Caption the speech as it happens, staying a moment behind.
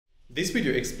This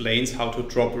video explains how to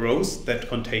drop rows that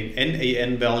contain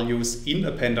NaN values in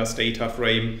a pandas data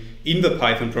frame in the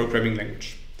Python programming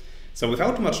language. So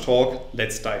without too much talk,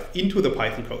 let's dive into the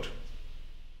Python code.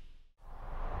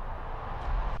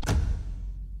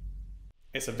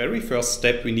 As a very first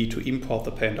step, we need to import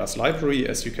the pandas library,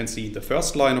 as you can see in the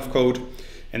first line of code.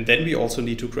 And then we also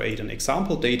need to create an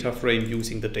example data frame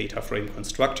using the data frame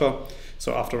constructor.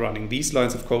 So after running these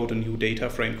lines of code, a new data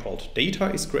frame called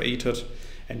data is created.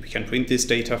 And we can print this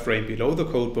data frame below the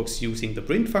codebox using the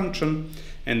print function.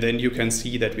 And then you can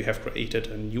see that we have created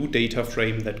a new data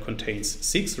frame that contains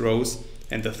 6 rows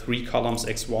and the 3 columns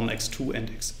x1, x2, and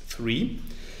x3.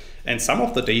 And some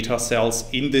of the data cells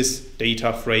in this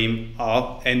data frame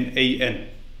are NaN.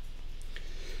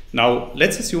 Now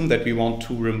let's assume that we want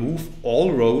to remove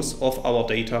all rows of our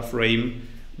data frame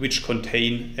which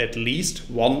contain at least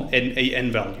one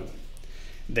NaN value.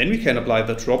 Then we can apply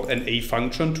the dropna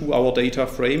function to our data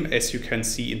frame, as you can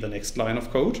see in the next line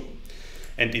of code.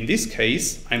 And in this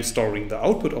case, I'm storing the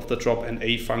output of the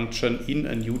dropna function in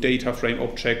a new data frame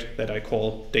object that I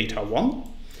call data1.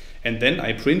 And then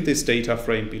I print this data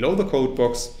frame below the code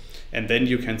box. And then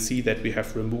you can see that we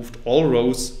have removed all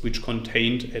rows which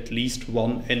contained at least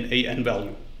one NaN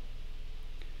value.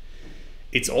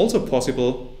 It's also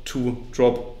possible to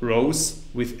drop rows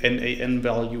with NaN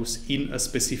values in a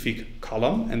specific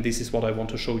column. And this is what I want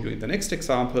to show you in the next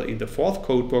example in the fourth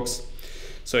code box.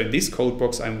 So in this code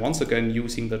box, I'm once again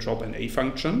using the dropna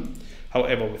function.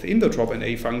 However, within the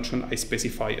dropna function, I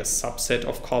specify a subset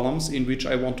of columns in which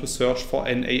I want to search for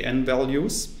NaN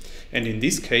values. And in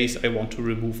this case, I want to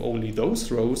remove only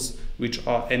those rows which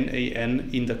are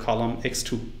NaN in the column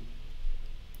x2.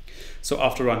 So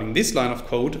after running this line of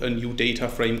code, a new data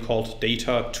frame called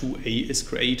data2a is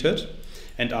created.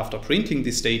 And after printing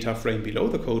this data frame below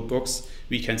the code box,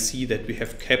 we can see that we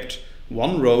have kept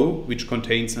one row which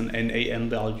contains an NaN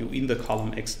value in the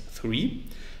column x3.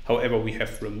 However, we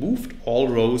have removed all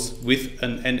rows with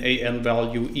an NaN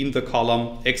value in the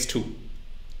column x2.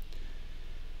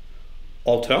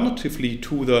 Alternatively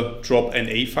to the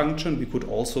dropna function, we could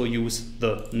also use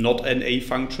the notna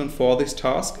function for this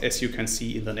task, as you can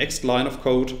see in the next line of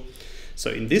code.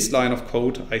 So in this line of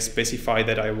code, I specify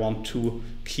that I want to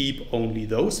keep only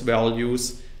those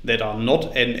values that are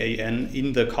not NaN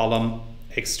in the column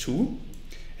x2.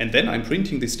 And then I'm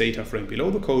printing this data frame below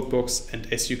the code box. And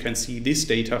as you can see, this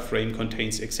data frame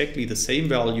contains exactly the same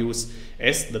values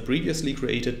as the previously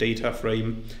created data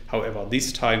frame. However,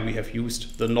 this time we have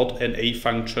used the notna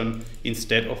function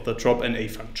instead of the dropna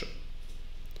function.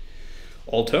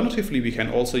 Alternatively, we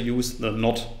can also use the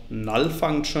notnull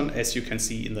function, as you can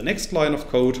see in the next line of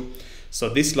code. So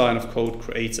this line of code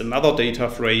creates another data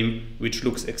frame which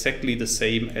looks exactly the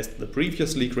same as the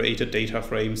previously created data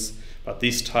frames, but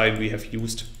this time we have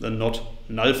used the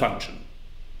notnull function.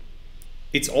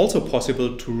 It's also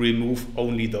possible to remove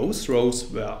only those rows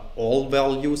where all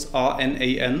values are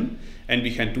NaN, and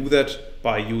we can do that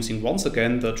by using once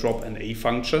again the dropna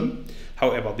function.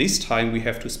 However, this time we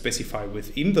have to specify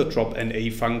within the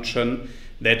dropna function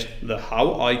that the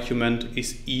how argument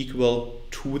is equal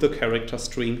to the character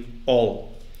string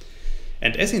all.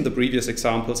 And as in the previous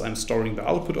examples, I'm storing the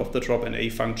output of the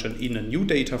dropna function in a new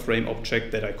data frame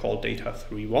object that I call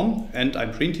data31, and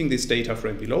I'm printing this data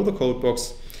frame below the code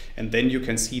box. And then you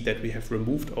can see that we have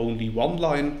removed only one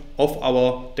line of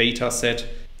our data set,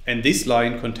 and this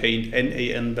line contained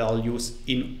NaN values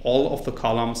in all of the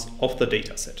columns of the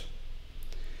data set.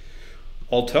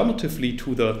 Alternatively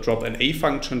to the dropna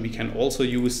function, we can also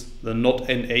use the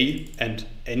notna and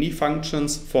any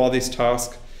functions for this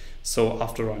task. So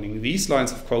after running these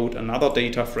lines of code, another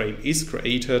data frame is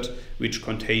created which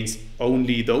contains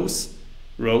only those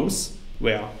rows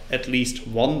where at least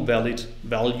one valid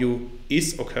value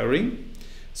is occurring.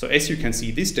 So as you can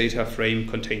see, this data frame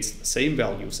contains the same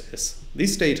values as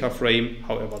this data frame.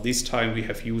 However, this time we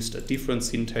have used a different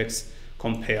syntax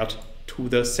compared to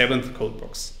the 7th code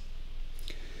box.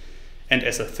 And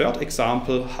as a third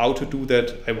example how to do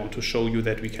that, I want to show you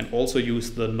that we can also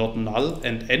use the notnull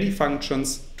and any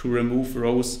functions to remove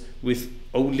rows with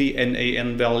only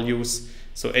NaN values.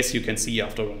 So as you can see,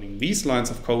 after running these lines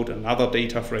of code, another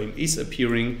data frame is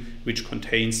appearing which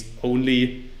contains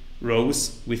only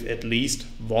rows with at least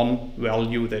one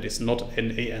value that is not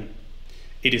NaN.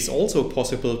 It is also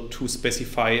possible to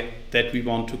specify that we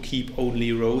want to keep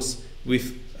only rows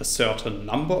with a certain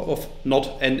number of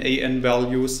not NaN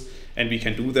values. And we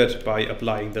can do that by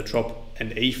applying the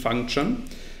dropna function.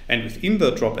 And within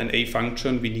the dropna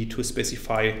function, we need to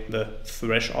specify the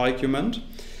thresh argument.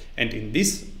 And in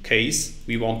this case,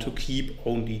 we want to keep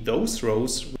only those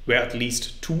rows where at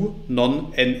least 2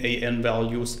 non-NaN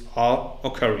values are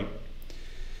occurring.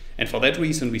 And for that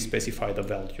reason, we specify the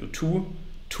value 2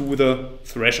 to the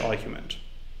thresh argument.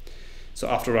 So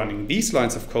after running these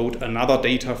lines of code, another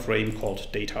data frame called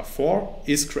data4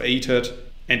 is created.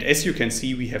 And as you can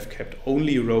see, we have kept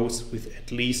only rows with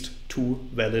at least 2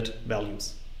 valid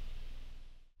values.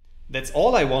 That's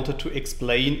all I wanted to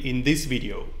explain in this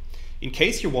video. In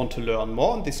case you want to learn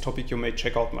more on this topic, you may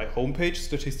check out my homepage,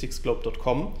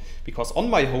 statisticsglobe.com, because on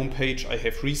my homepage I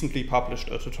have recently published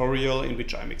a tutorial in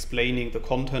which I'm explaining the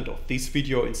content of this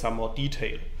video in some more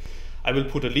detail. I will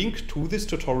put a link to this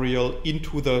tutorial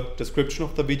into the description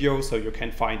of the video so you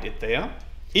can find it there.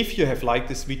 If you have liked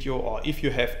this video or if you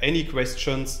have any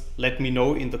questions, let me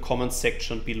know in the comments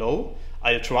section below.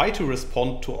 I'll try to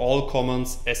respond to all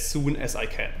comments as soon as I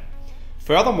can.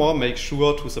 Furthermore, make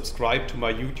sure to subscribe to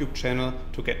my YouTube channel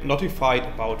to get notified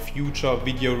about future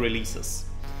video releases.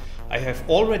 I have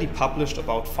already published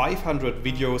about 500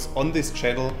 videos on this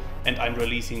channel and I'm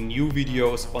releasing new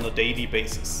videos on a daily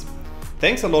basis.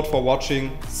 Thanks a lot for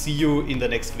watching. See you in the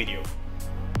next video.